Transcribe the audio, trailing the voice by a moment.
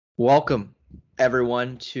Welcome,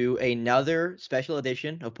 everyone, to another special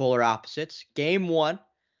edition of Polar Opposites, Game 1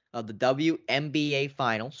 of the WNBA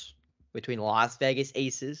Finals between the Las Vegas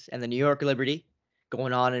Aces and the New York Liberty,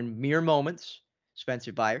 going on in mere moments.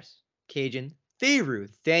 Spencer Byers, Kajan, Thiru,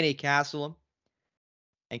 Danny Castleum,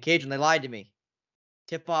 and Kajan, they lied to me.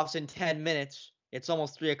 Tip-off's in 10 minutes. It's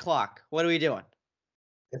almost 3 o'clock. What are we doing?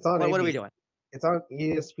 It's on What are we ABC. doing? It's on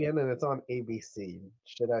ESPN and it's on ABC.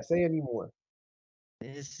 Should I say any more?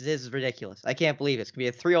 This is ridiculous. I can't believe it. It's going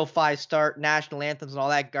to be a 3:05 start, national anthems and all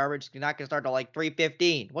that garbage. It's not going to start till like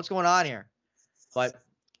 3:15. What's going on here? But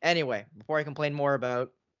anyway, before I complain more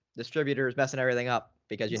about distributors messing everything up,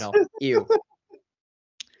 because, you.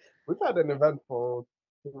 We've had an eventful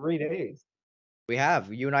 3 days. We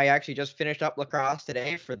have. You and I actually just finished up lacrosse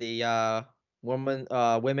today for the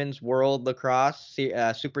women's world lacrosse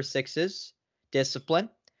Super Sixes discipline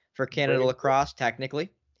for Canada Brave, lacrosse, technically.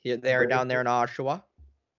 They're brave, down there in Oshawa.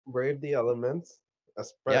 brave the elements, Yeah,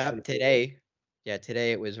 especially today. today. Yeah,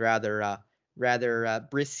 today it was rather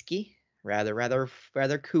brisky,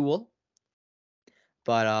 rather cool.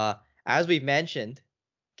 But as we've mentioned,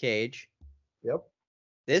 Cage, Yep.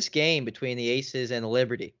 this game between the Aces and the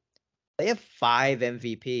Liberty, they have 5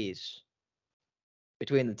 MVPs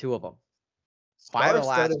between the two of them. 5 of the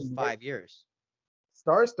last 5 years.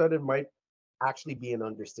 Star-studded might actually be an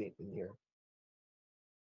understatement here.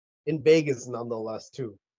 In Vegas, nonetheless,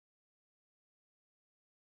 too.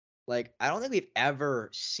 Like, I don't think we've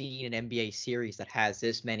ever seen an NBA series that has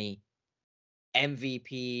this many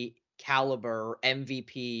MVP caliber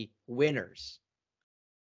MVP winners.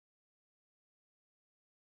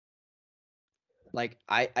 Like,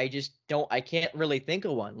 I just don't, I can't really think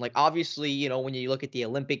of one. Like, obviously, when you look at the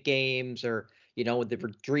Olympic Games or,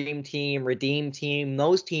 the Dream Team, Redeem Team,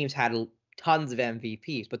 those teams had tons of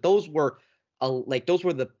MVPs, but those were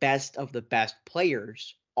the best of the best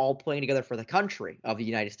players all playing together for the country of the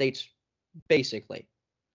United States, basically.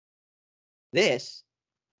 This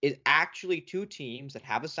is actually two teams that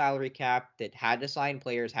have a salary cap, that had to sign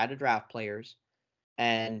players, had to draft players,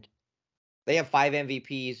 and they have 5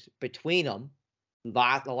 MVPs between them. The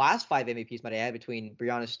last 5 MVPs might I add between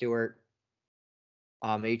Breonna Stewart,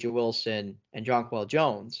 Aja Wilson, and Jonquel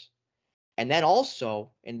Jones. And then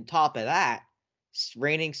also, on top of that,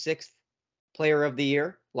 reigning 6th player of the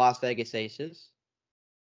year, Las Vegas Aces.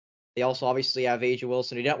 They also obviously have Aja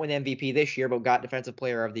Wilson, who didn't win MVP this year, but got Defensive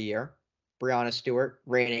Player of the Year. Breonna Stewart,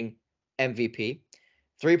 reigning MVP.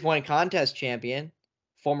 3-point contest champion,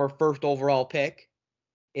 former first overall pick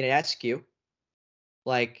in an SQ.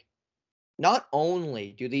 Like, not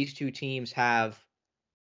only do these two teams have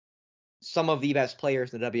some of the best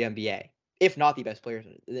players in the WNBA, if not the best players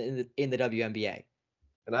in the WNBA,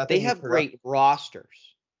 And I they think you have forgot. great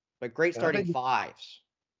rosters, but great And I starting think, fives.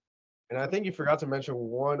 and I think you forgot to mention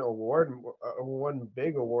one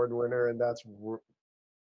big award winner, and that's,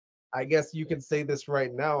 I guess you can say this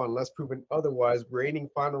right now, unless proven otherwise, reigning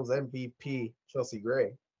Finals MVP Chelsea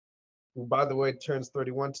Gray, who, by the way, turns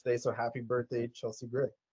 31 today. So happy birthday, Chelsea Gray.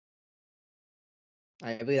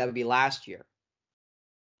 I believe that would be last year,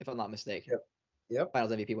 if I'm not mistaken. Yep. Yep.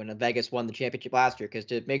 Finals MVP when Vegas won the championship last year. Because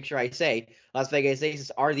to make sure I say, Las Vegas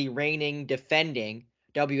Aces are the reigning, defending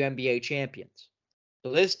WNBA champions.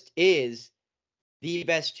 So this is the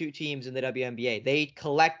best two teams in the WNBA. They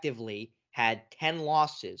collectively had 10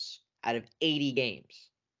 losses out of 80 games.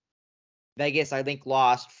 Vegas, I think,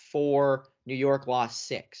 lost 4. New York lost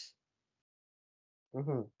 6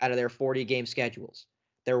 out of their 40-game schedules.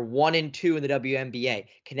 They're 1-2 in the WNBA.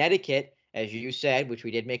 Connecticut, as you said, which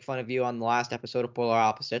we did make fun of you on the last episode of Polar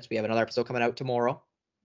Opposites. We have another episode coming out tomorrow.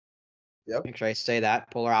 Yep. Make sure I say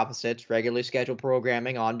that. Polar Opposites, regularly scheduled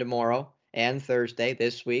programming on tomorrow and Thursday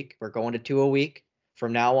this week. We're going to 2 a week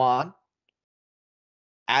from now on.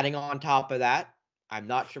 Adding on top of that, I'm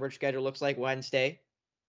not sure what schedule looks like Wednesday,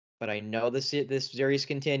 but I know this series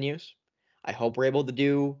continues. I hope we're able to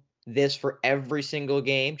do this for every single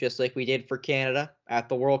game, just like we did for Canada at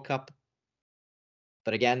the World Cup.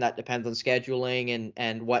 But again, that depends on scheduling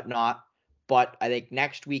and whatnot. But I think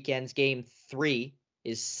next weekend's game 3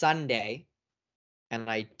 is Sunday, and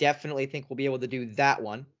I definitely think we'll be able to do that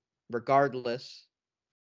one, regardless.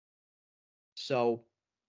 So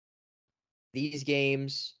these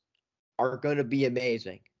games are going to be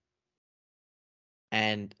amazing.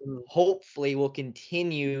 And hopefully we'll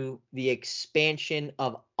continue the expansion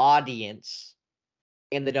of audience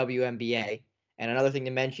in the WNBA. And another thing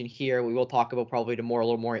to mention here, we will talk about probably a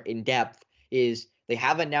little more in depth, is they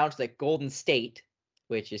have announced that Golden State,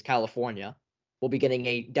 which is California, will be getting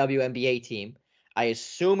a WNBA team. I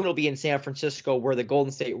assume it'll be in San Francisco where the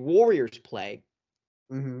Golden State Warriors play.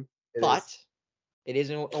 Mm-hmm. But It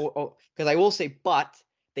isn't because I will say, but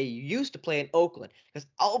they used to play in Oakland. Because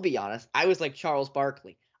I'll be honest, I was like Charles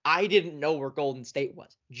Barkley. I didn't know where Golden State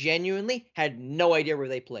was. Genuinely had no idea where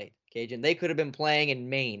they played. Cajun, they could have been playing in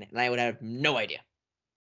Maine, and I would have no idea.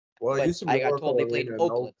 Well, it But used to be I got told Oracle they played in Arena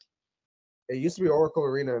in Oakland, It used to be Oracle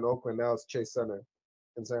Arena in Oakland. Now it's Chase Center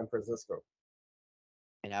in San Francisco.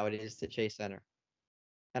 and now it is the Chase Center.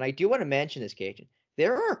 And I do want to mention this, Cajun.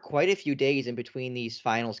 There are quite a few days in between these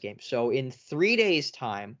finals games. So in 3 days'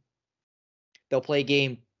 time, they'll play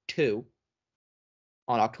game 2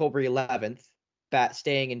 on October 11th,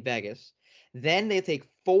 staying in Vegas. Then they take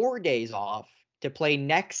 4 days off to play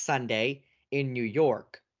next Sunday in New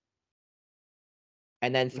York.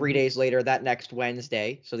 And then 3 days later, that next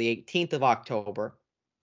Wednesday, so the 18th of October,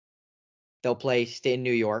 they'll play in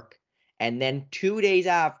New York. And then 2 days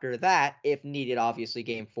after that, if needed, obviously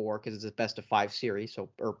game 4 because it's a best of 5 series, so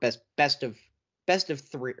or best of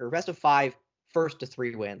 3 or best of 5 first to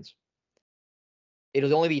 3 wins.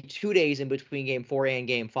 It'll only be 2 days in between game 4 and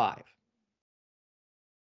game 5.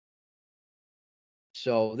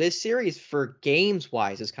 So this series for games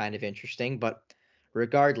wise is kind of interesting, but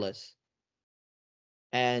regardless.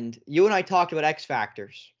 And you and I talked about X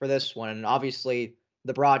factors for this one, and obviously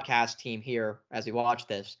the broadcast team here, as we watch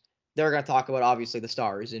this, they're going to talk about obviously the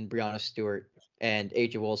stars in Breanna Stewart and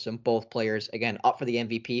AJ Wilson, both players again up for the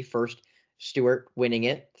MVP. First, Stewart winning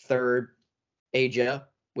it. Third, AJ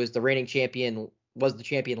was the reigning champion, was the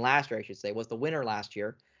champion last year, I should say, was the winner last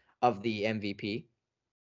year of the MVP,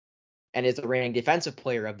 and is the reigning defensive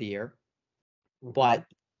player of the year. But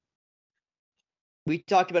we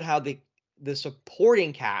talked about how the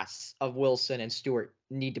supporting casts of Wilson and Stewart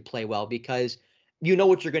need to play well because you know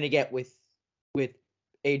what you're going to get with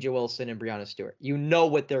AJ Wilson and Breanna Stewart. You know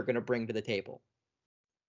what they're going to bring to the table.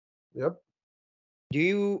 Yep. Do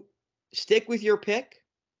you stick with your pick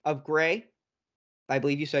of Gray? I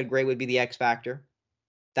believe you said Gray would be the X factor,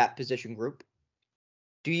 that position group.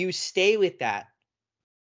 Do you stay with that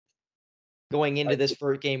going into this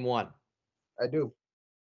for game 1? I do.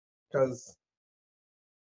 Because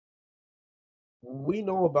we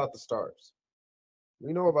know about the stars.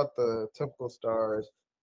 We know about the typical stars,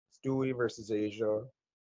 Stewie versus Asia,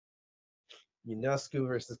 Unesco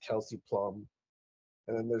versus Kelsey Plum,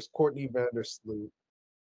 and then there's Courtney Vandersloot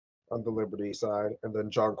on the Liberty side, and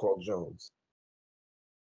then John Cole Jones.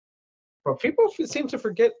 But people seem to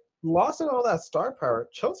forget, lost in all that star power,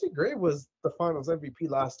 Chelsea Gray was the Finals MVP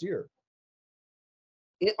last year.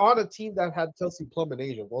 On a team that had Kelsey Plum and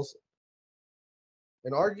Asia Wilson,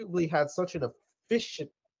 and arguably had such an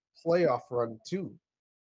efficient playoff run too.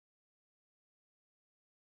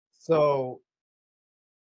 So,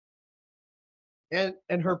 and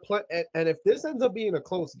her play, and if this ends up being a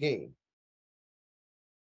close game,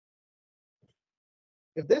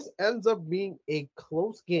 if this ends up being a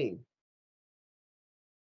close game,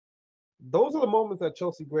 those are the moments that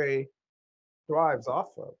Chelsea Gray thrives off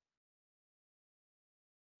of.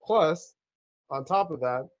 Plus, on top of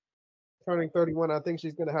that, turning 31, I think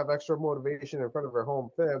she's going to have extra motivation in front of her home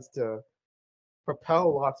fans to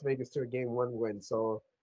propel Las Vegas to a game 1 win. So,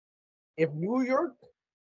 if New York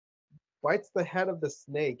bites the head of the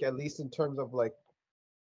snake, at least in terms of like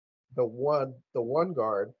the one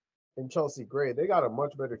guard in Chelsea Gray, they got a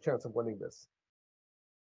much better chance of winning this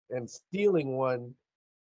and stealing one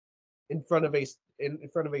in front of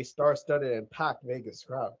a star-studded and packed Vegas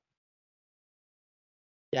crowd.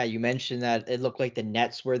 Yeah, you mentioned that it looked like the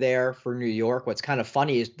Nets were there for New York. What's kind of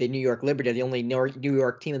funny is the New York Liberty are the only New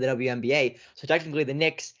York team in the WNBA, so technically the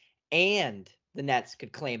Knicks and the Nets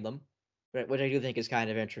could claim them, which I do think is kind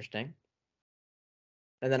of interesting.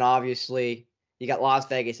 And then obviously you got Las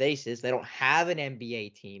Vegas Aces. They don't have an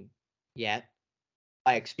NBA team yet.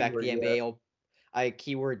 I expect the NBA will.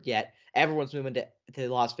 Keyword yet. Everyone's moving to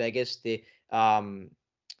Las Vegas. The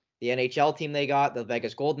NHL team they got, the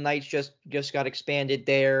Vegas Golden Knights just got expanded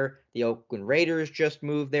there. The Oakland Raiders just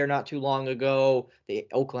moved there not too long ago. The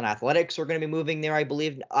Oakland Athletics are going to be moving there, I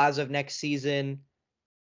believe, as of next season.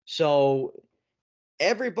 So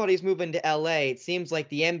everybody's moving to LA. It seems like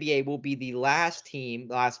the NBA will be the last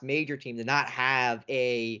major team to not have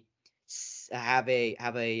a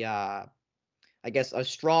I guess a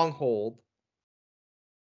stronghold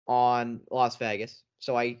on Las Vegas.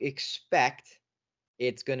 So I expect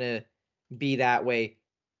it's going to be that way,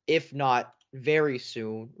 if not very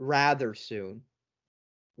soon, rather soon.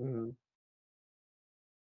 Mm-hmm.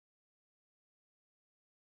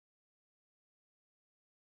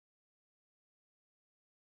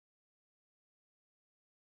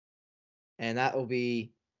 And that will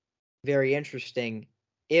be very interesting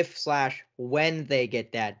if/when they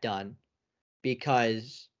get that done,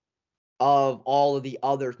 because of all of the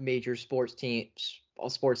other major sports teams, all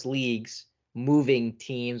sports leagues, moving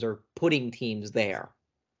teams or putting teams there.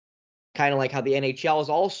 Kind of like how the NHL is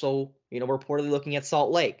also, reportedly looking at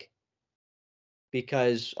Salt Lake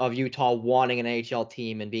because of Utah wanting an NHL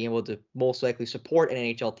team and being able to most likely support an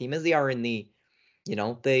NHL team as they are in the,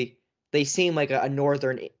 they seem like a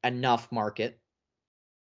northern enough market.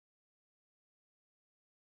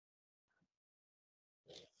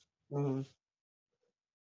 Mm-hmm.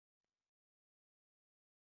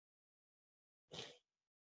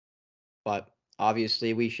 But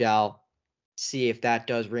obviously we shall see if that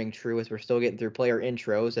does ring true as we're still getting through player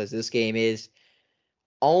intros as this game is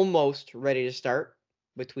almost ready to start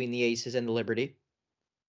between the Aces and the Liberty.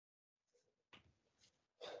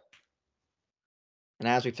 And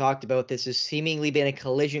as we've talked about, this has seemingly been a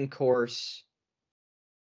collision course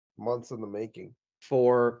Months in the making.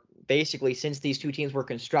 for basically since these two teams were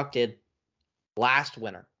constructed last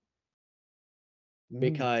winter.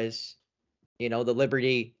 Because, the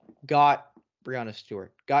Liberty got Brianna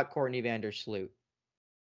Stewart, got Courtney Vandersloot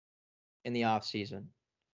in the offseason.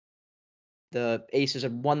 The Aces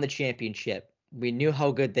had won the championship. We knew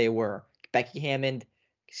how good they were. Becky Hammond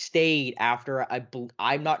stayed after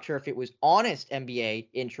I'm not sure if it was honest NBA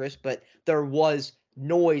interest, but there was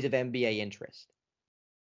noise of NBA interest.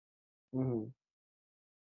 Mm-hmm.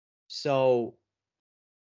 So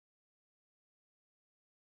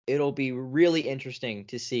it'll be really interesting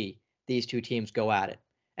to see these two teams go at it.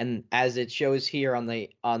 And as it shows here on the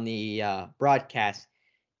broadcast,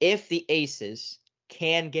 if the Aces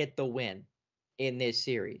can get the win in this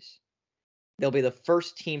series, they'll be the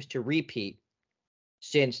first teams to repeat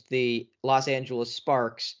since the Los Angeles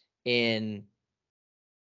Sparks in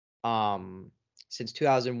since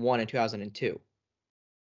 2001 and 2002.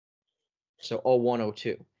 So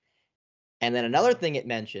 0102. And then another thing it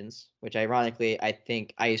mentions, which ironically I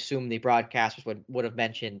assume the broadcasters would have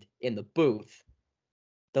mentioned in the booth,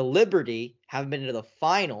 the Liberty haven't been into the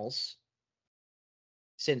finals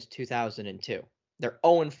since 2002. They're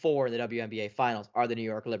 0-4 in the WNBA Finals, are the New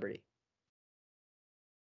York Liberty.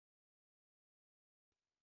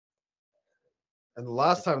 And the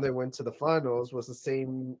last time they went to the finals was the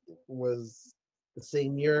same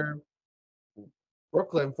year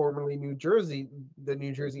Brooklyn, formerly New Jersey, the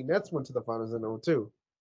New Jersey Nets went to the finals in 2002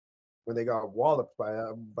 when they got walloped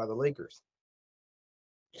by the Lakers.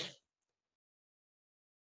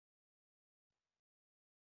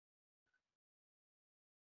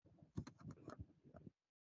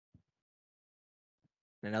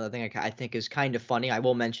 Another thing I think is kind of funny, I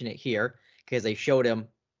will mention it here because they showed him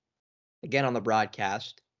again on the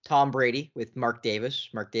broadcast. Tom Brady with Mark Davis.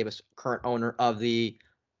 Mark Davis, current owner of the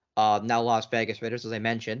now Las Vegas Raiders, as I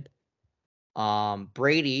mentioned.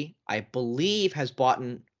 Brady, I believe, has bought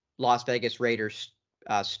Las Vegas Raiders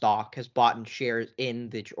stock, has bought shares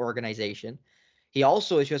in the organization. He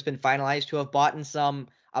also has just been finalized to have bought a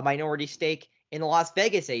minority stake in the Las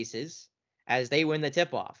Vegas Aces as they win the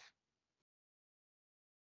tip-off.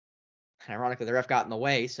 Ironically, the ref got in the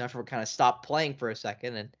way, so everyone kind of stopped playing for a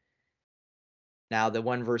second, and now the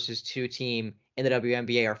 1-2 team in the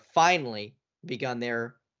WNBA are finally begun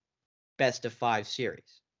their best-of-5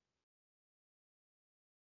 series.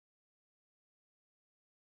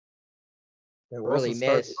 And Early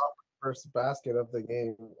miss. First basket of the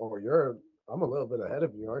game. Oh, I'm a little bit ahead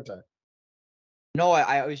of you, aren't I? No,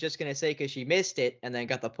 I was just going to say because she missed it and then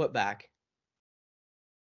got the putback.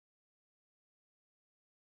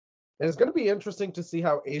 And it's going to be interesting to see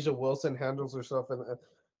how A'ja Wilson handles herself in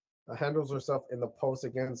the post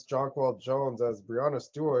against Jonquel Jones as Brianna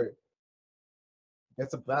Stewart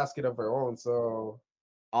gets a basket of her own. So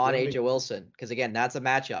on A'ja Wilson, because again, that's a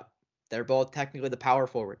matchup. They're both technically the power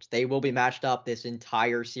forwards. They will be matched up this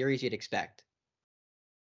entire series, you'd expect.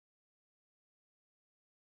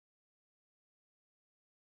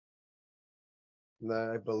 And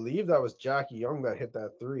I believe that was Jackie Young that hit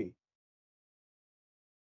that three.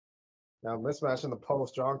 Now mismatch in the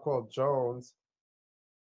post, Jonquel Jones.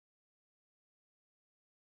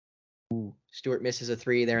 Stewart misses a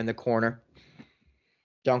three there in the corner.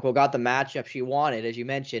 Jonquel got the matchup she wanted, as you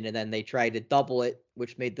mentioned, and then they tried to double it,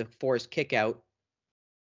 which made the forced kick out.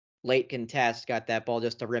 Late contest, got that ball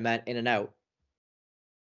just to rim in and out.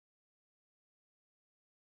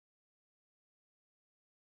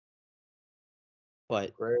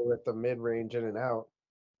 But right with the mid-range in and out.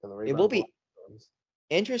 And it will be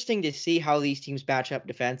interesting to see how these teams match up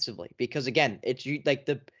defensively, because again, you think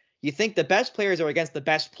the best players are against the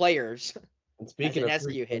best players. And speaking of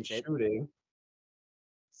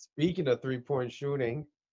three-point shooting,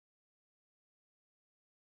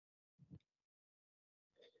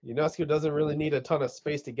 UNESCO doesn't really need a ton of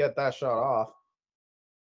space to get that shot off.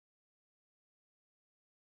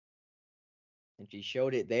 And she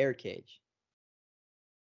showed it there, Cage.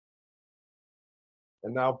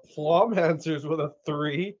 And now Plum answers with a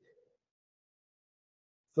 3.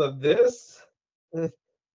 So this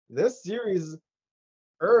series,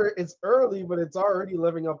 it's early, but it's already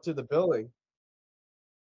living up to the billing.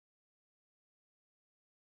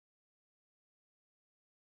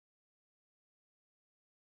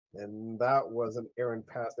 And that was an errant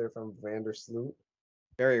pass there from Vandersloot.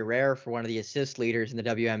 Very rare for one of the assist leaders in the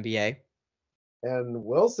WNBA. And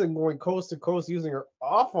Wilson going coast to coast using her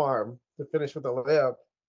off arm to finish with a layup.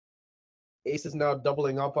 Ace is now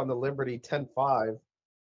doubling up on the Liberty 10-5.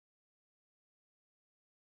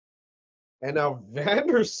 And now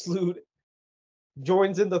Vandersloot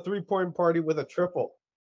joins in the 3-point party with a triple.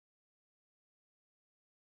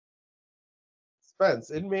 Spence,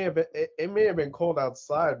 it may have been cold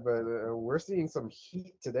outside, but we're seeing some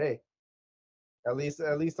heat today. At least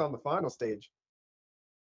on the final stage.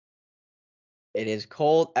 It is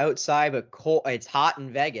cold outside, but it's hot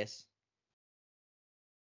in Vegas.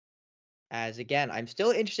 As again, I'm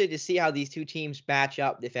still interested to see how these two teams match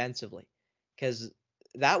up defensively, because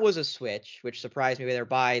that was a switch, which surprised me there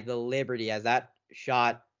by the Liberty as that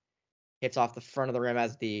shot hits off the front of the rim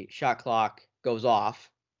as the shot clock goes off.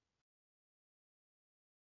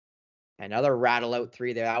 Another rattle out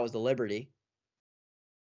 3 there. That was the Liberty.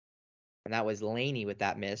 And that was Laney with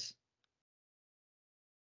that miss.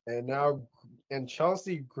 And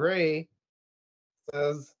Chelsea Gray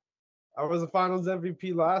says, I was a Finals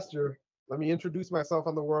MVP last year. Let me introduce myself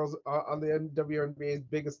on the WNBA's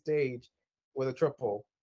biggest stage with a triple.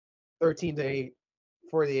 13-8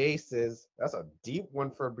 for the Aces. That's a deep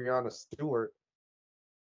one for Breanna Stewart.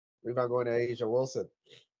 Rebound going to Asia Wilson.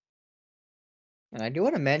 And I do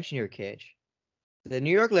want to mention here, Cage, the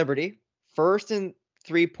New York Liberty, first in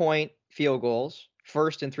 3-point field goals,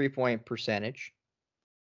 first in 3-point percentage.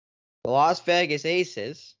 The Las Vegas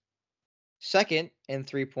Aces, second in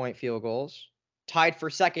 3-point field goals, tied for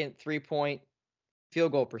second 3-point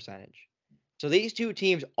field goal percentage. So these two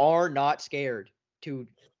teams are not scared to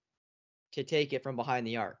take it from behind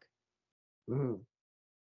the arc. Mm-hmm.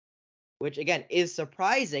 Which, again, is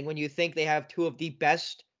surprising when you think they have two of the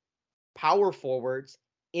best power forwards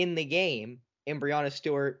in the game in Breanna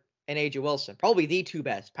Stewart and Aja Wilson. Probably the two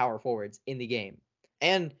best power forwards in the game.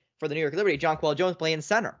 And for the New York Liberty, Jonquel Jones playing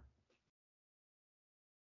center.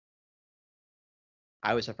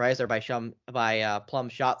 I was surprised there by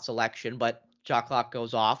Plum's shot selection, but shot clock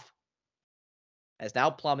goes off. As now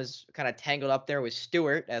Plum is kind of tangled up there with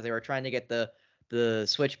Stewart as they were trying to get the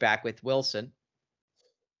switch back with Wilson.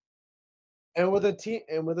 And with a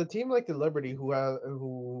team like the Liberty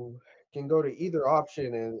who can go to either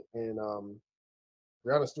option and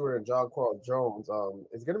Breanna Stewart and Jonquel Jones,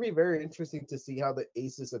 it's going to be very interesting to see how the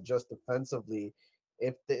Aces adjust defensively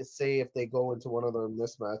if they go into one of their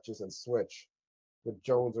mismatches and switch with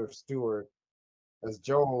Jones or Stewart, as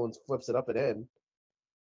Jones flips it up and in.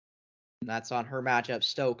 And that's on her matchup,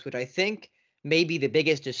 Stokes, which I think may be the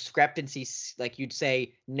biggest discrepancy, like you'd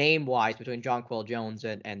say, name-wise, between Jonquel Jones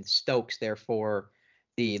and Stokes there for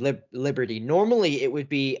the Liberty. Normally, it would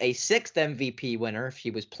be a 6th MVP winner if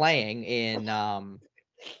she was playing in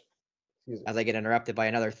as I get interrupted by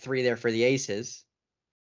another 3 there for the Aces.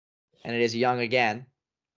 And it is Young again.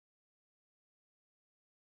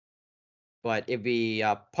 But it'd be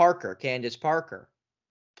Candace Parker,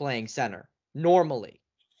 playing center, normally.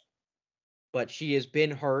 But she has been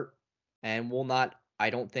hurt and will not, I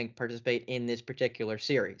don't think, participate in this particular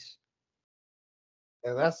series.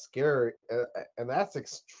 And that's scary. And that's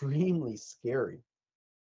extremely scary.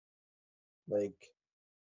 Like,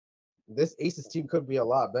 this Aces team could be a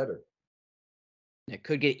lot better. It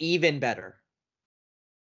could get even better.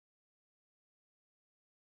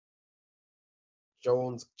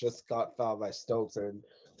 Jones just got fouled by Stokes and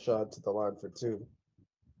shot to the line for 2.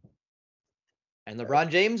 And LeBron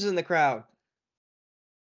James is in the crowd.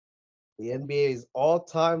 The NBA's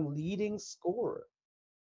all-time leading scorer.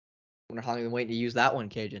 I wonder how long we've been waiting to use that one,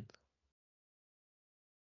 Kajan.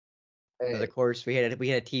 Hey. Of course, we had a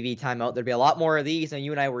TV timeout. There'd be a lot more of these than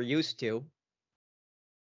you and I were used to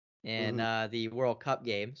in the World Cup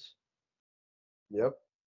games. Yep.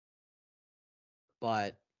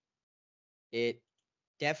 But it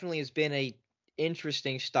definitely has been a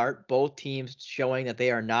interesting start. Both teams showing that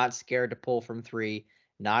they are not scared to pull from 3,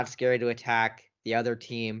 not scared to attack the other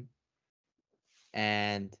team.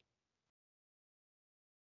 And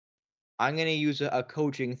I'm going to use a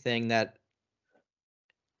coaching thing that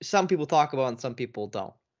some people talk about and some people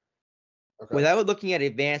don't. Okay. Without looking at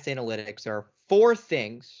advanced analytics, there are 4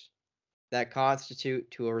 things that constitute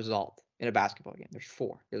to a result in a basketball game. There's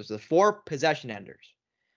 4. There's the 4 possession enders: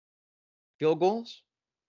 field goals,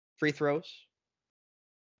 free throws,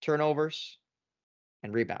 turnovers,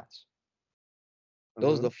 and rebounds.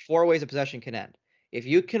 Those are the 4 ways a possession can end. If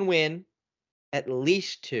you can win at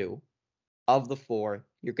least 2 of the 4,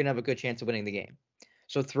 you're going to have a good chance of winning the game.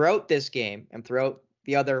 So throughout this game and throughout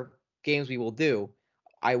the other games we will do,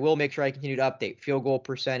 I will make sure I continue to update field goal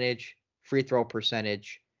percentage, free throw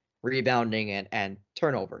percentage, rebounding, and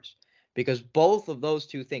turnovers. Because both of those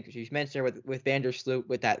 2 things, as you mentioned with Vandersloot,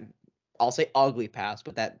 with that, I'll say ugly pass,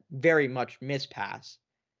 but that very much missed pass,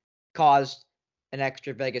 caused an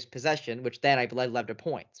extra Vegas possession, which then I led to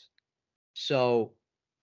points. So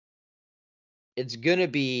it's going to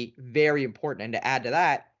be very important. And to add to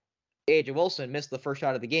that, AJ Wilson missed the first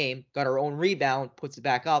shot of the game, got her own rebound, puts it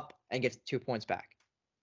back up, and gets 2 points back.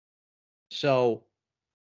 So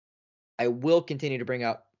I will continue to bring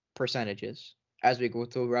up percentages as we go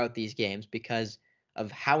throughout these games because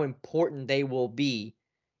of how important they will be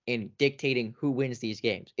in dictating who wins these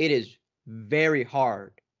games. It is very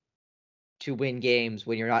hard to win games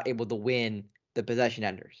when you're not able to win the possession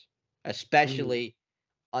enders, especially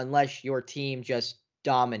unless your team just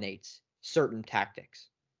dominates certain tactics.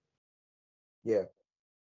 Yeah.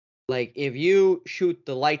 Like if you shoot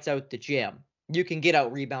the lights out the gym, you can get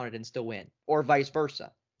out rebounded and still win, or vice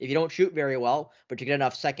versa. If you don't shoot very well, but you get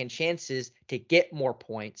enough second chances to get more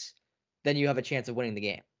points, then you have a chance of winning the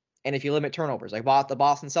game. And if you limit turnovers, like the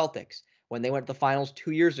Boston Celtics, when they went to the finals 2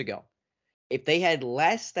 years ago, if they had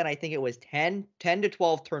less than, I think it was 10 to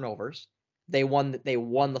 12 turnovers, they won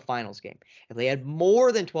the finals game. If they had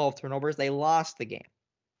more than 12 turnovers, they lost the game.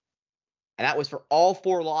 And that was for all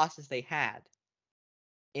 4 losses they had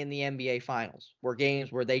in the NBA Finals, were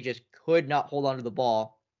games where they just could not hold on to the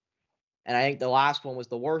ball. And I think the last one was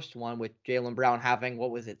the worst one, with Jaylen Brown having,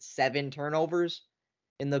 7 turnovers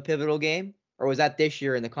in the pivotal game? Or was that this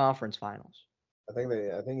year in the conference finals? I think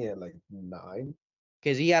he had like 9.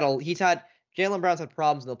 Because Jaylen Brown's had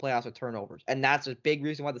problems in the playoffs with turnovers. And that's a big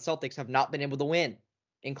reason why the Celtics have not been able to win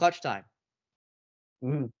in clutch time.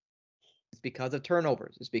 It's because of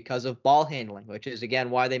turnovers. It's because of ball handling, which is,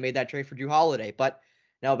 again, why they made that trade for Jrue Holiday. But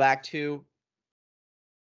now back to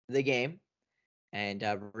the game. And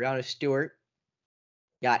Breanna Stewart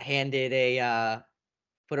got handed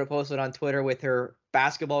put her posted on Twitter with her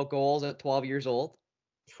basketball goals at 12 years old.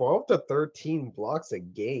 12 to 13 blocks a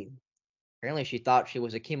game. Apparently she thought she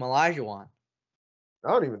was Akeem Olajuwon. I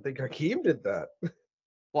don't even think Hakeem did that.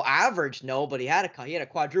 Well, average, no, but he had a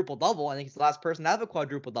quadruple double. I think he's the last person to have a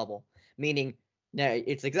quadruple double, meaning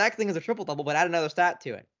it's the exact thing as a triple double, but add another stat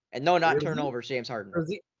to it. And no, not turnovers, James Harden.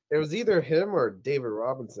 It was either him or David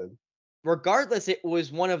Robinson. Regardless, it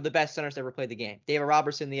was one of the best centers that ever played the game. David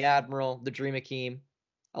Robertson, the Admiral, the Dream Hakeem,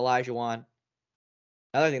 Olajuwon.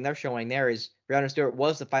 Another thing they're showing there is Breanna Stewart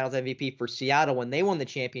was the Finals MVP for Seattle when they won the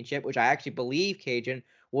championship, which I actually believe, Kajan,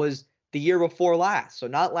 was the year before last. So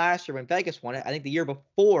not last year when Vegas won it. I think the year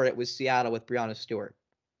before it was Seattle with Breanna Stewart.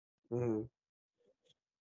 Mm-hmm.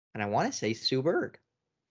 And I want to say Sue Bird.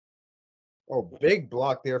 Oh, big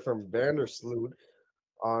block there from Vandersloot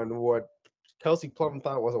on what Kelsey Plum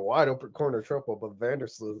thought was a wide open corner triple, but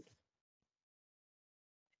Vandersloot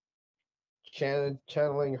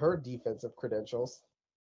channeling her defensive credentials.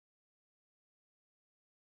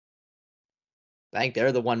 I think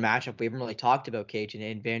they're the one matchup we haven't really talked about, Cajun,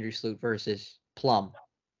 in Vandersloot versus Plum.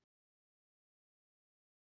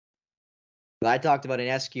 But I talked about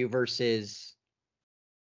an SQ versus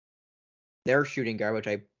their shooting guard, which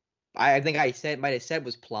I think I might have said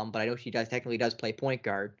was Plum, but I know she technically does play point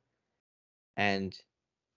guard. And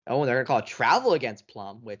they're gonna call it travel against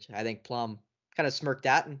Plum, which I think Plum kind of smirked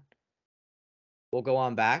at, and we'll go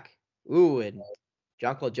on back. Ooh, and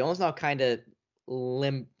Jonquel Jones now kind of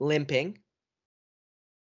limping.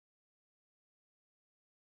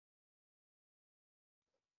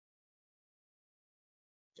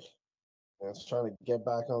 It's trying to get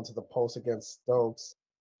back onto the post against Stokes.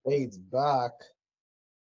 Fades back.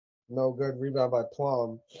 No good. Rebound by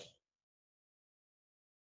Plum.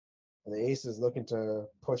 And the Ace is looking to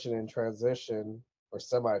push it in transition, or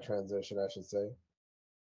semi-transition, I should say.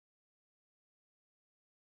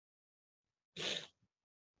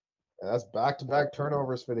 And that's back-to-back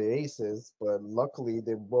turnovers for the Aces, but luckily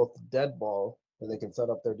they're both dead ball and they can set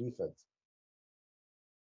up their defense.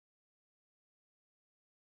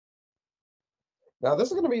 Now this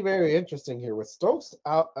is going to be very interesting here with Stokes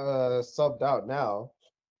out, subbed out now.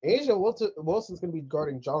 Asia Wilson's going to be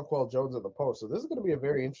guarding Jonquel Jones at the post, so this is going to be a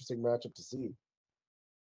very interesting matchup to see.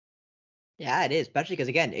 Yeah, it is, especially because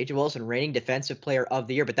again, A'ja Wilson reigning defensive player of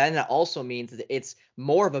the year, but then that also means that it's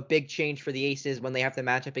more of a big change for the Aces when they have to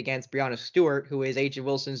match up against Breanna Stewart, who is A'ja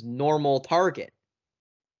Wilson's normal target.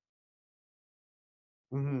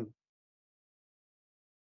 Hmm.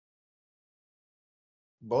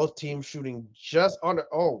 Both teams shooting just under.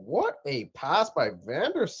 Oh, what a pass by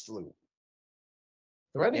Vandersloot,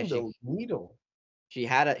 Yeah, threading the needle. she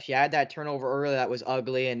had that turnover earlier that was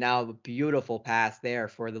ugly, and now a beautiful pass there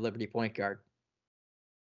for the Liberty point guard,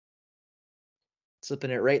 slipping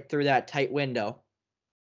it right through that tight window.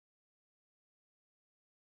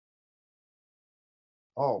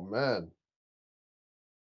 Oh man,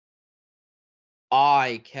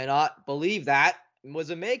 I cannot believe that was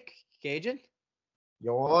a make, Cajun.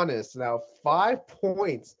 Johannes now 5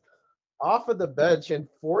 points off of the bench and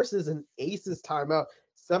forces an Aces timeout.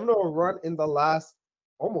 7-0 run in the last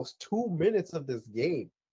almost 2 minutes of this game.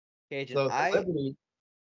 Cajun, So the Liberty,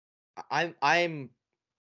 I'm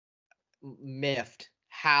miffed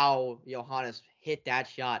how Johannes hit that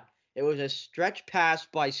shot. It was a stretch pass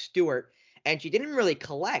by Stewart, and she didn't really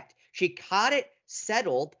collect. She caught it,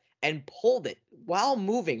 settled, and pulled it while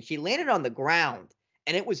moving. She landed on the ground,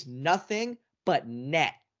 and it was nothing but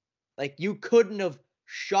net. Like, you couldn't have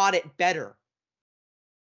shot it better.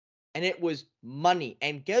 And it was money.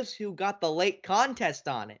 And guess who got the late contest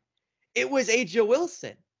on it? It was A'ja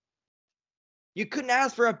Wilson. You couldn't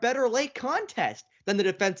ask for a better late contest than the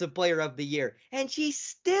defensive player of the year. And she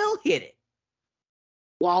still hit it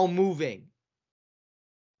while moving.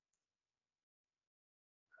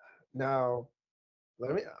 now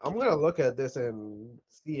I'm gonna look at this and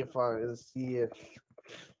see if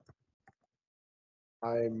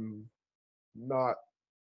I'm not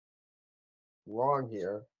wrong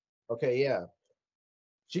here. Okay, yeah.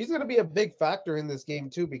 She's going to be a big factor in this game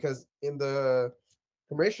too, because in the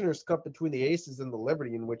Commissioner's Cup between the Aces and the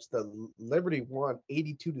Liberty, in which the Liberty won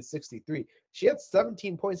 82-63, she had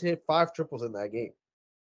 17 points and hit 5 triples in that game.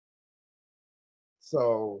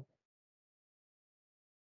 So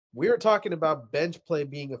we were talking about bench play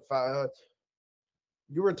being a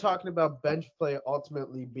you were talking about bench play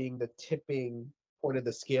ultimately being the tipping point of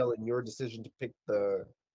the scale in your decision to pick the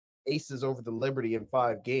Aces over the Liberty in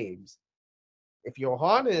 5 games. If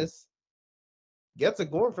Johannes gets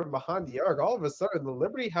it going from behind the arc, all of a sudden the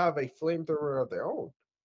Liberty have a flamethrower of their own.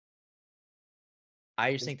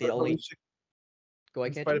 I just In think they spite of only Alicia, go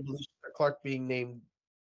in ahead, spite Cajun. of Alicia Clark being named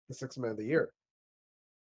the sixth man of the year,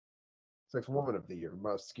 sixth woman of the year.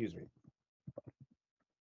 Excuse me.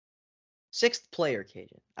 Sixth player,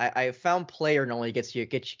 Cajun. I found player normally gets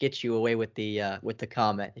you away with the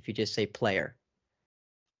comment if you just say player.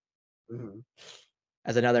 Mm-hmm.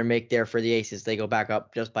 As another make there for the Aces, they go back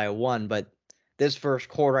up just by one. But this first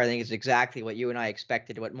quarter, I think, is exactly what you and I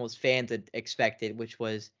expected, what most fans had expected, which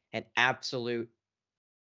was an absolute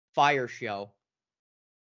fire show.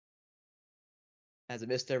 As a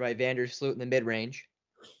miss there by Vandersloot in the mid range.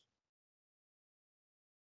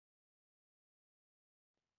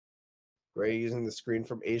 Gray using the screen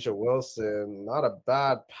from A'ja Wilson. Not a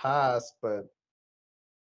bad pass, but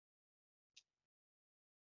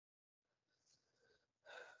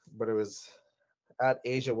it was at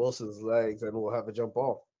A'ja Wilson's legs, and we'll have a jump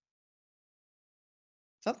ball.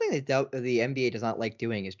 Something that the NBA does not like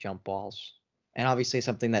doing is jump balls, and obviously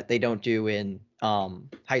something that they don't do in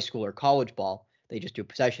high school or college ball. They just do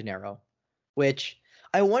possession arrow, which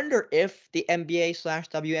I wonder if the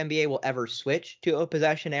NBA/WNBA will ever switch to a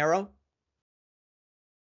possession arrow.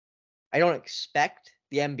 I don't expect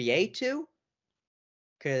the NBA to,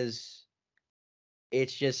 because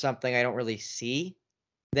it's just something I don't really see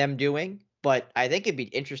them doing. But I think it'd be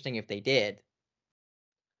interesting if they did.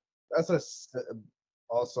 That's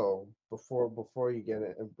also before you get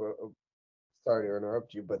it. Sorry to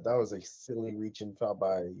interrupt you, but that was a silly reach and foul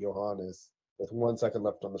by Johannes with 1 second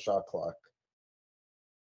left on the shot clock.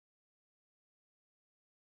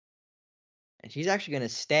 And she's actually going to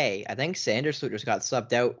stay. I think Sanderson just got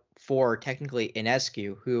subbed out for technically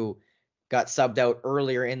Inescu, who got subbed out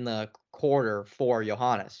earlier in the quarter for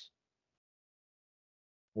Johannes.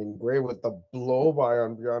 And Gray with the blow by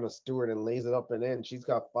on Breanna Stewart and lays it up and in. She's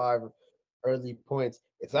got 5 early points.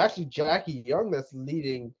 It's actually Jackie Young that's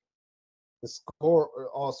leading the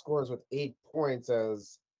all scores with 8 points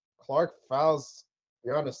as Clark fouls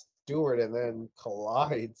Breanna Stewart and then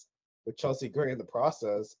collides with Chelsea Gray in the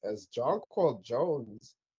process as Jonquil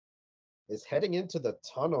Jones is heading into the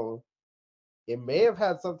tunnel. It may have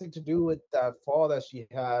had something to do with that fall that she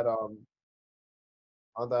had on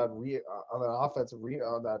that on that offensive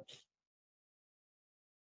on that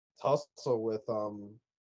tussle with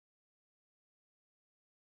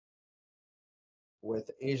with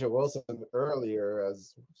Asia Wilson earlier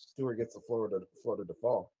as Stewart gets the Florida to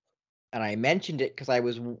fall. And I mentioned it because I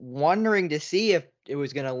was wondering to see if it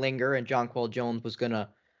was going to linger and Jonquel Jones was going to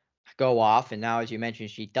go off. And now, as you mentioned,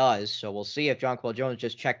 she does. So we'll see if Jonquel Jones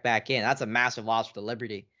just checked back in. That's a massive loss for the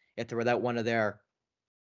Liberty if they're without one of their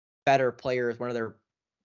better players, one of their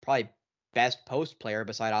probably best post player,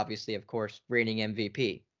 beside obviously, of course, reigning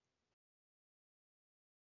MVP.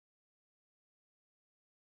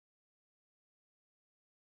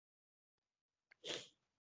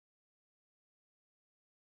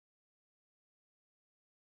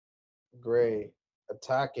 Gray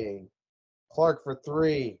attacking. Clark for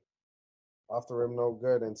three. Off the rim, no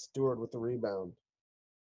good. And Stewart with the rebound.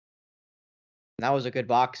 And that was a good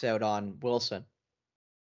box out on Wilson.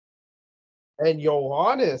 And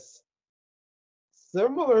Johannes,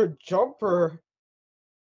 similar jumper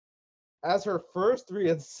as her first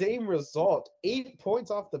three and same result. 8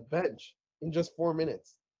 points off the bench in just 4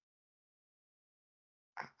 minutes.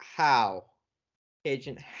 How?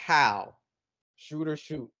 Cajun, how? Shoot or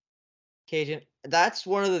shoot. Cajun, that's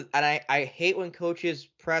one of the, and I hate when coaches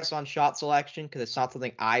press on shot selection because it's not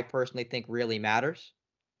something I personally think really matters.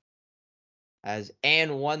 As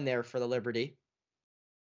and one there for the Liberty.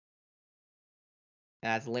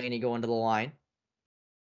 And that's Laney going to the line.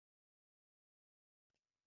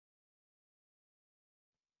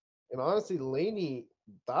 And honestly, Laney,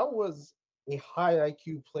 that was a high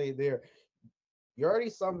IQ play there. You already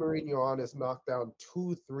saw Marine Johannes knock down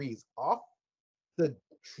 2 threes off the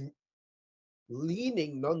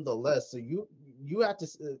leaning nonetheless. So you have to,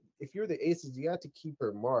 if you're the Aces, you have to keep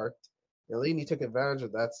her marked. And Laney took advantage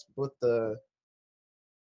of that, split the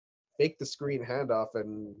fake the screen handoff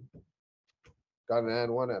and got an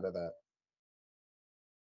and one out of that.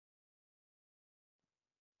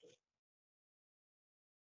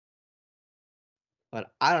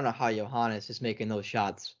 But I don't know how Johannes is making those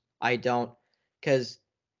shots. I don't, because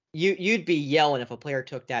you'd be yelling if a player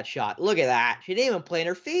took that shot. Look at that. She didn't even plant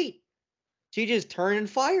her feet. She just turned and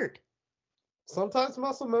fired. Sometimes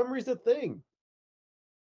muscle memory's a thing.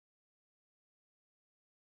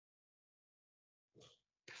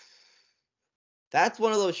 That's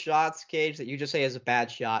one of those shots, Cage, that you just say is a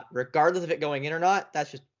bad shot. Regardless of it going in or not,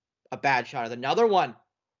 that's just a bad shot. Another one,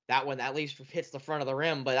 that one at least hits the front of the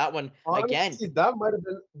rim, but that one, again, Honestly, that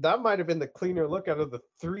might have been the cleaner look out of the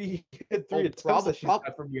three attempts that she's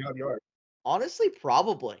had from beyond yard. honestly,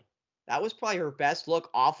 probably. That was probably her best look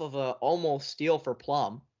off of a almost steal for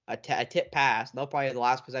Plum, a tip pass. They'll probably the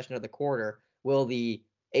last possession of the quarter will the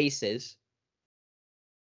Aces.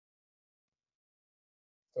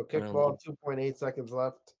 So kickball, 2.8 seconds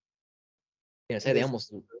left. Say they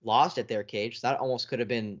almost lost it there, Cage. So that almost could have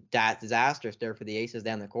been disastrous there for the Aces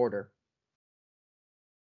down the quarter.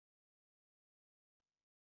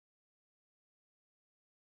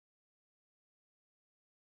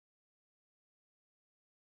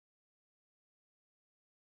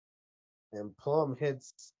 And Plum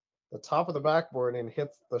hits the top of the backboard and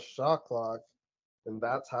hits the shot clock. And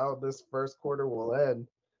that's how this first quarter will end.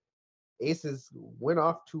 Aces went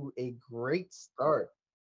off to a great start.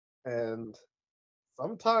 And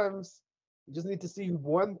sometimes you just need to see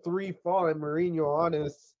 1-3 fall, and Marine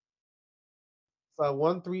Johannes saw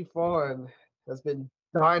 1-3 fall and has been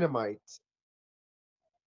dynamite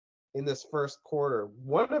in this first quarter.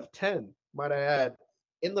 1 of 10, might I add,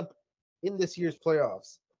 in this year's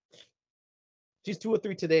playoffs. She's 2 of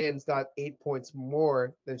 3 today and has got 8 points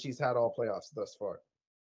more than she's had all playoffs thus far.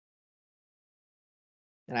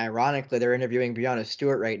 And ironically, they're interviewing Breonna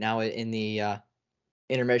Stewart right now in the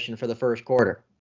intermission for the first quarter.